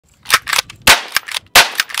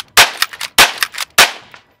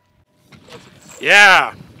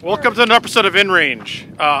Yeah, welcome to another episode of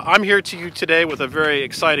InRange. I'm here to you today with a very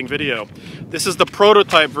exciting video. This is the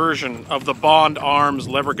prototype version of the Bond Arms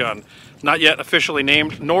Levergun. Not yet officially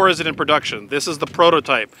named, nor is it in production. This is the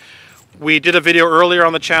prototype. We did a video earlier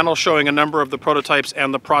on the channel showing a number of the prototypes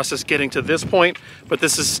and the process getting to this point, but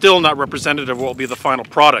this is still not representative of what will be the final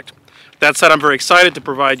product. That said, I'm very excited to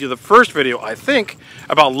provide you the first video, I think,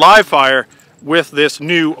 about Livefire with this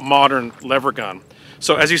new modern Levergun.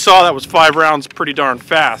 So as you saw, that was 5 rounds pretty darn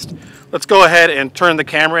fast. Let's go ahead and turn the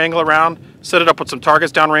camera angle around, set it up with some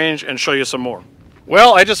targets downrange, and show you some more.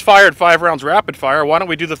 Well, I just fired 5 rounds rapid fire. Why don't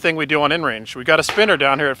we do the thing we do on InRange? We got a spinner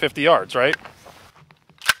down here at 50 yards, right?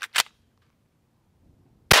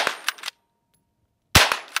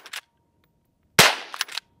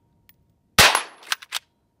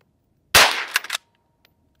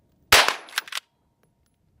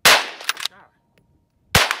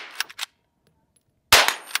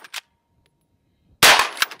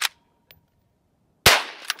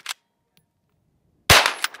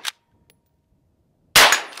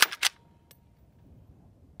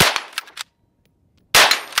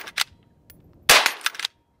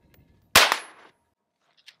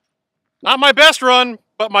 Not my best run,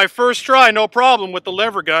 but my first try, no problem with the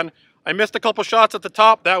Levergun. I missed a couple shots at the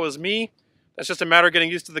top. That was me. That's just a matter of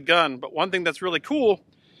getting used to the gun. But one thing that's really cool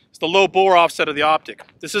is the low bore offset of the optic.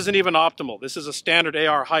 This isn't even optimal. This is a standard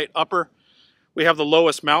AR height upper. We have the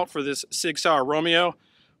lowest mount for this Sig Sauer Romeo,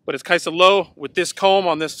 but it's kind of low with this comb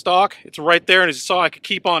on this stock. It's right there, and as you saw, I could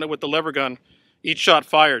keep on it with the Levergun, each shot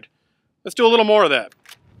fired. Let's do a little more of that.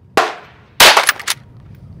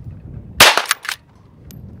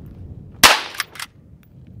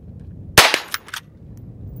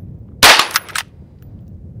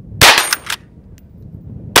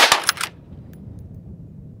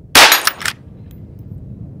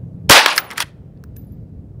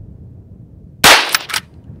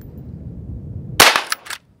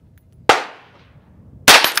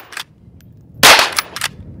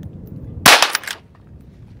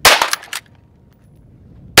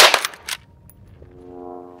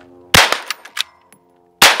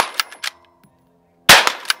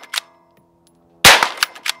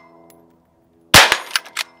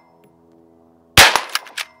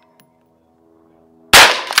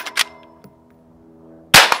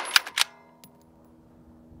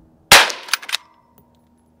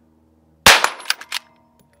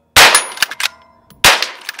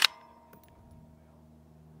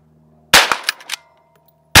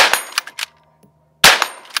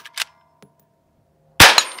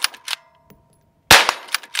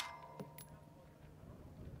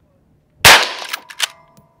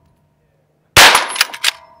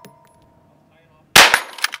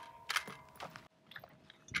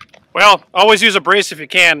 Well, always use a brace if you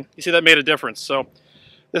can. You see that made a difference. So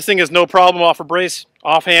this thing is no problem off a brace,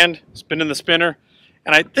 offhand, spinning the spinner.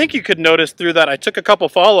 And I think you could notice through that I took a couple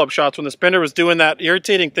follow-up shots when the spinner was doing that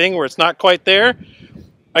irritating thing where it's not quite there.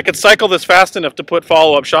 I could cycle this fast enough to put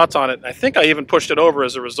follow-up shots on it. I think I even pushed it over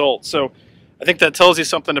as a result. So I think that tells you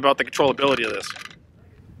something about the controllability of this.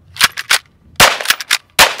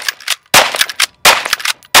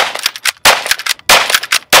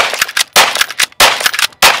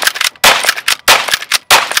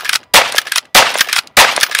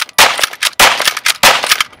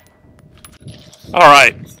 All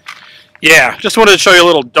right, yeah, just wanted to show you a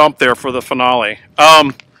little dump there for the finale.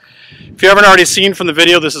 If you haven't already seen from the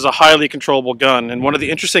video, this is a highly controllable gun, and one of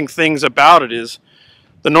the interesting things about it is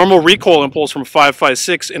the normal recoil impulse from a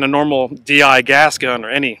 5.56 in a normal DI gas gun, or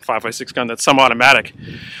any 5.56 gun that's semi-automatic.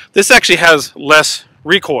 This actually has less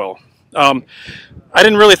recoil. I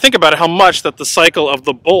didn't really think about it, how much that the cycle of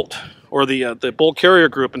the bolt, or the bolt carrier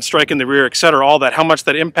group and strike in the rear, etc., all that, how much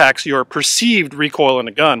that impacts your perceived recoil in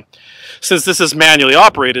a gun. Since this is manually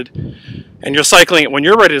operated, and you're cycling it, when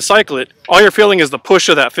you're ready to cycle it, all you're feeling is the push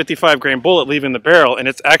of that 55 grain bullet leaving the barrel, and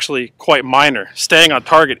it's actually quite minor. Staying on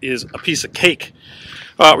target is a piece of cake.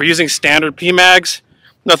 We're using standard PMags,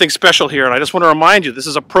 nothing special here, and I just want to remind you, this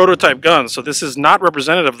is a prototype gun, so this is not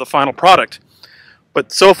representative of the final product.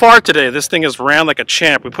 But so far today, this thing has ran like a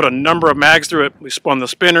champ. We put a number of mags through it. We spun the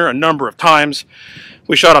spinner a number of times.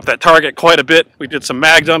 We shot up that target quite a bit. We did some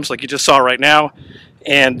mag dumps like you just saw right now.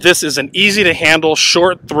 And this is an easy to handle,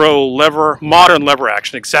 short throw lever, modern lever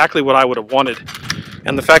action, exactly what I would have wanted.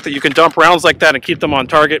 And the fact that you can dump rounds like that and keep them on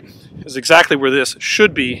target is exactly where this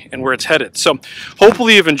should be and where it's headed. So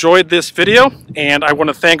hopefully you've enjoyed this video, and I want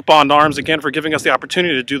to thank Bond Arms again for giving us the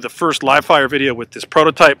opportunity to do the first live fire video with this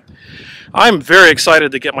prototype. I'm very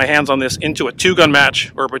excited to get my hands on this into a two-gun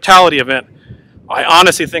match or a brutality event I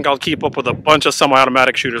honestly think I'll keep up with a bunch of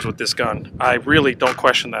semi-automatic shooters with this gun. I really don't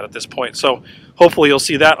question that at this point. So hopefully you'll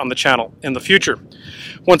see that on the channel in the future.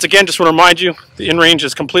 Once again, just want to remind you, the InRange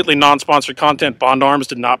is completely non-sponsored content. Bond Arms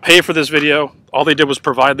did not pay for this video. All they did was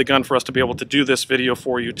provide the gun for us to be able to do this video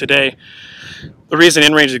for you today. The reason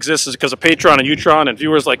InRange exists is because of Patreon and Utron and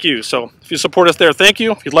viewers like you. So if you support us there, thank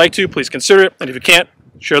you. If you'd like to, please consider it. And if you can't,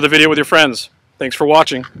 share the video with your friends. Thanks for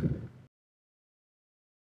watching.